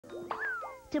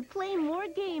to play more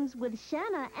games with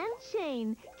Shanna and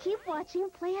Shane. Keep watching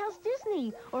Playhouse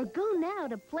Disney or go now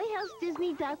to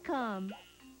PlayhouseDisney.com.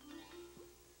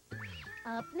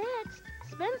 Up next,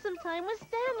 spend some time with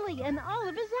Stanley and all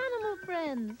of his animal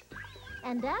friends.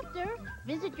 And after,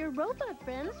 visit your robot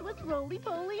friends with Roly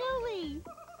Poly Oly.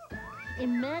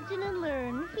 Imagine and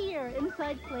learn here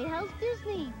inside Playhouse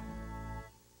Disney.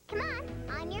 Come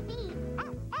on your feet.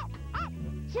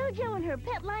 JoJo and her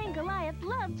pet lion Goliath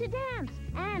love to dance.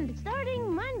 And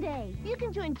starting Monday, you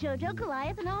can join JoJo,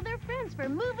 Goliath, and all their friends for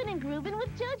Moving and Grooving with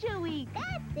JoJo Week.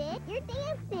 That's it, you're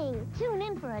dancing. Tune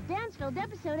in for a dance-filled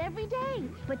episode every day.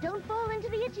 But don't fall into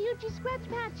the Itchy Uchi Scratch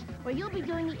Patch, where you'll be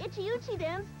doing the Itchy Uchi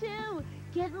dance, too.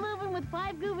 Get moving with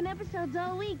 5 grooving episodes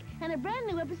all week and a brand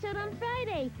new episode on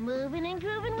Friday. Moving and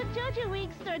Grooving with JoJo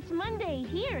Week starts Monday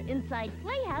here inside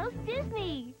Playhouse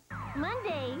Disney.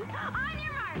 Monday. On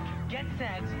your mark. Get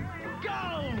set.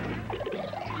 Go!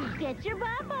 Get your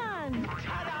bop on.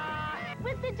 Ta-da!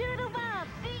 With the Doodle Bops.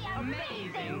 The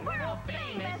Amazing,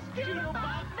 world-famous Doodle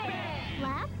Bop Band.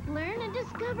 Laugh, learn, and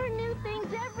discover new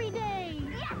things every day.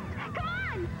 Yes, come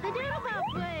on. The Doodle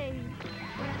Bop way.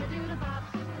 We're the Doodle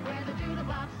Bops. We're the Doodle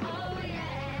Bops. Oh,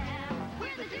 yeah.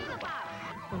 We're the Doodle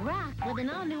Bops. Rock with an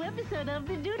all-new episode of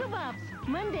the Doodle Bops.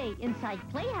 Monday inside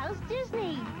Playhouse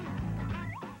Disney.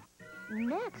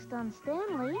 Next on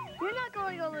Stanley. You're not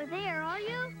going over there, are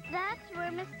you? That's where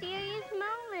Mysterious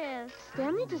Mo lives.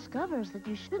 Stanley discovers that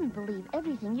you shouldn't believe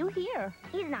everything you hear.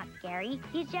 He's not scary.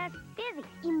 He's just busy.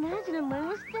 Imagine and learn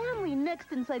with Stanley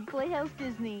next inside Playhouse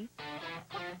Disney.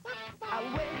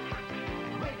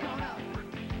 Wake on up.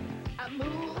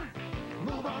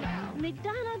 Move on out.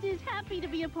 McDonald's is happy to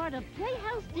be a part of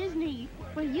Playhouse Disney,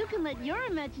 where you can let your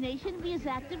imagination be as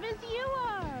active as you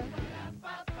are.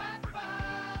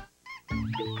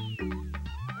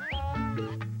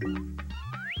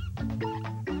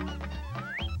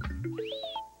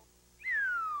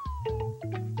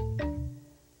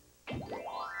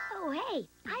 Oh, hey,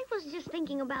 I was just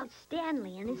thinking about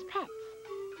Stanley and his pets.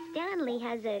 Stanley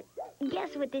has a,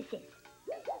 guess what this is?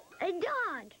 A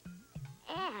dog.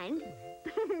 And,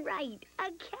 right,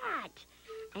 a cat.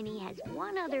 And he has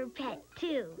one other pet,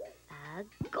 too. A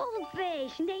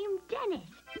goldfish named Dennis.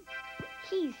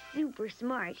 He's super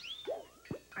smart.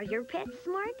 Are your pets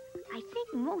smart? I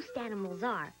think most animals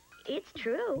are. It's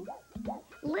true.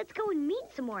 Let's go and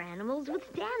meet some more animals with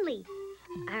Stanley.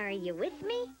 Are you with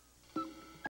me?